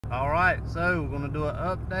Alright, so we're going to do an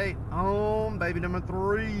update on baby number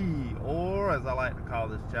 3, or as I like to call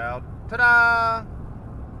this child, ta-da!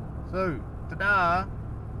 So, ta-da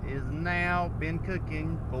is now been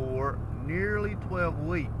cooking for nearly 12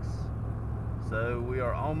 weeks. So we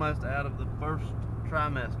are almost out of the first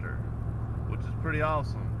trimester, which is pretty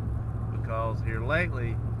awesome, because here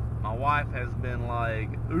lately, my wife has been like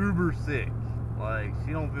uber sick. Like,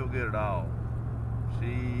 she don't feel good at all.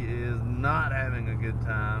 She is not having a good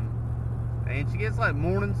time, and she gets like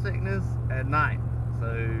morning sickness at night.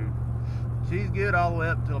 So she's good all the way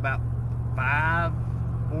up till about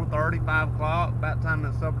 4:30, 5 o'clock, about time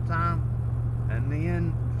it's supper time, and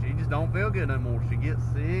then she just don't feel good no more. She gets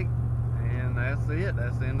sick, and that's it.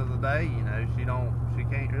 That's the end of the day. You know, she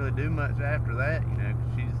can't really do much after that. You know,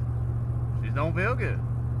 'cause she don't feel good.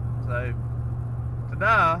 So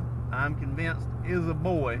today, I'm convinced is a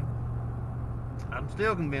boy. I'm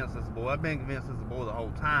still convinced it's a boy. I've been convinced it's a boy the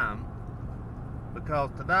whole time, because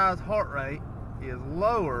today's heart rate is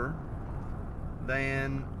lower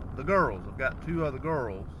than the girls. I've got 2 other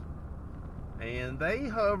girls, and they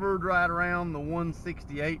hovered right around the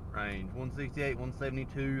 168 range, 168,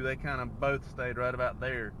 172. They kind of both stayed right about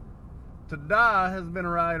there. Today has been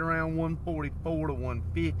right around 144 to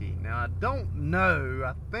 150. Now, I don't know.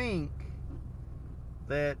 I think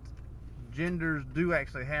that genders do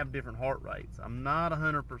actually have different heart rates. I'm not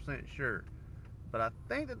 100% sure, but I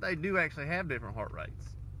think that they do actually have different heart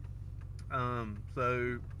rates.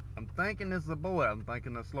 So I'm thinking this is a boy. I'm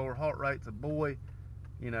thinking the slower heart rate's a boy.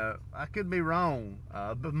 You know, I could be wrong,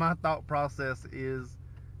 but my thought process is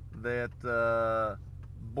that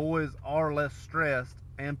boys are less stressed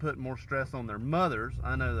and put more stress on their mothers.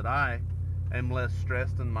 I know that I am less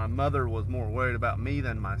stressed, and my mother was more worried about me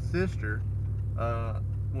than my sister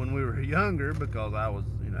when we were younger, because I was,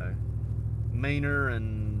 you know, meaner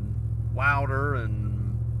and wilder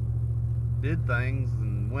and did things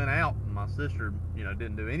and went out, and my sister, you know,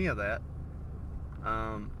 didn't do any of that.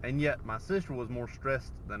 And yet my sister was more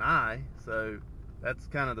stressed than I, so that's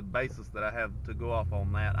kind of the basis that I have to go off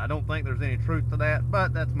on that. I don't think there's any truth to that,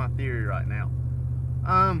 but that's my theory right now.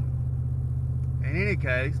 In any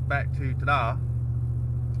case, back to Tada.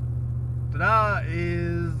 Tada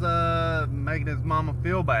is making his mama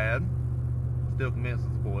feel bad. Still convinced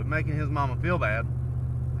it's a boy. Making his mama feel bad,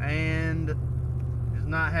 and just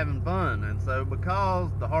not having fun. And so, because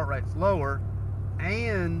the heart rate's lower,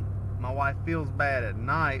 and my wife feels bad at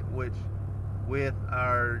night, which with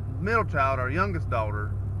our middle child, our youngest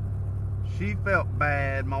daughter, she felt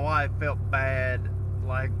bad. My wife felt bad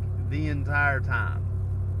like the entire time.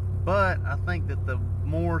 But I think that the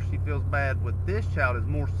more she feels bad with this child is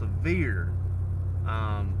more severe.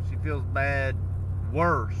 She feels bad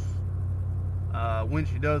worse when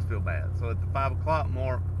she does feel bad. So at the 5 o'clock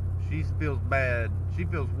mark, she feels bad. She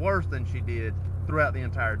feels worse than she did throughout the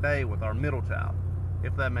entire day with our middle child,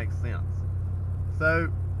 if that makes sense.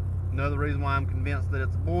 So another reason why I'm convinced that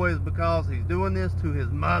it's a boy is because he's doing this to his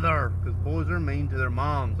mother, because boys are mean to their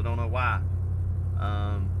moms. I don't know why.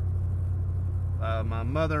 My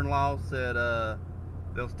mother-in-law said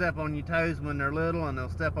they'll step on your toes when they're little, and they'll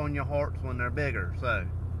step on your hearts when they're bigger. So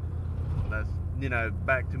that's, you know,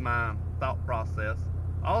 back to my thought process.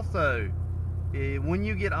 Also, when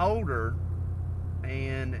you get older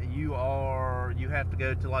and you have to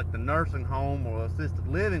go to like the nursing home or assisted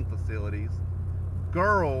living facilities,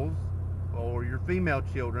 girls or your female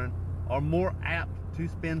children are more apt to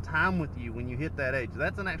spend time with you when you hit that age.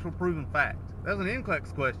 That's an actual proven fact. That was an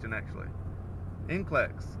NCLEX question, actually.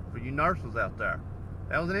 NCLEX, for you nurses out there.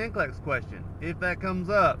 That was an NCLEX question. If that comes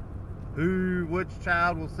up, which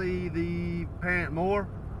child will see the parent more?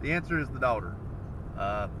 The answer is the daughter.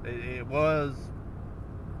 It was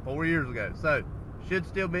 4 years ago, so should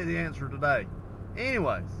still be the answer today.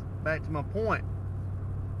 Anyways, back to my point.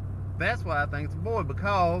 That's why I think it's a boy,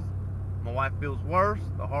 because my wife feels worse,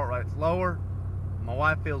 the heart rate's lower, my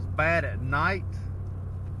wife feels bad at night.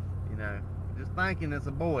 You know, just thinking it's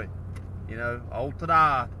a boy. You know, old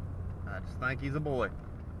Tada, I just think he's a boy.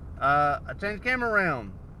 I changed the camera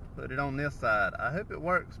around, put it on this side. I hope it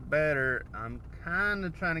works better. I'm kind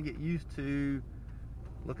of trying to get used to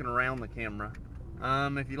looking around the camera.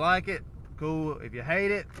 If you like it, cool. If you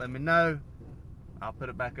hate it, let me know. I'll put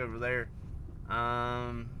it back over there.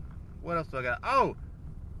 What else do I got? Oh,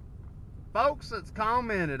 folks that's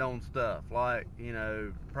commented on stuff like, you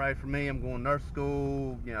know, pray for me, I'm going to nurse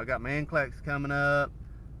school, you know, I got my NCLEX coming up.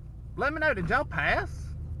 Let me know, did y'all pass?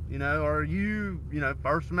 You know, are you,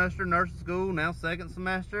 first semester nursing school, now second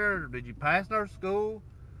semester? Did you pass nursing school?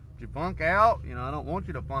 Did you flunk out? You know, I don't want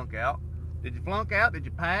you to flunk out. Did you flunk out? Did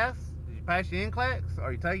you pass? Did you pass your NCLEX?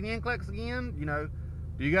 Are you taking the NCLEX again? You know,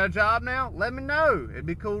 Do you got a job now? Let me know. It'd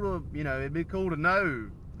be cool to, it'd be cool to know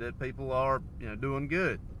that people are, doing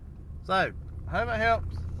good. So, hope it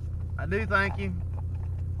helps. I do thank you.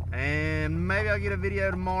 And maybe I'll get a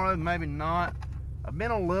video tomorrow, maybe not. I've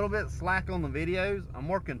been a little bit slack on the videos. I'm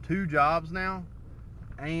working 2 jobs now.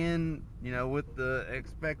 And, with the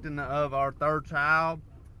expecting of our 3rd child,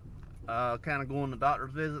 kind of going to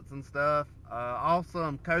doctor's visits and stuff. Also,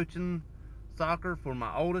 I'm coaching soccer for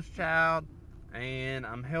my oldest child, and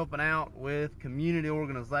I'm helping out with community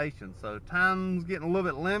organizations. So time's getting a little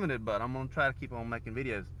bit limited, but I'm going to try to keep on making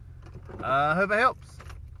videos. I hope it helps.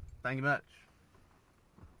 Thank you much.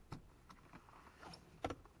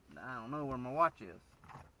 I don't know where my watch is.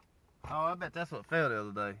 Oh, I bet that's what fell the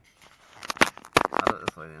other day. I'll do it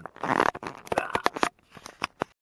this way then.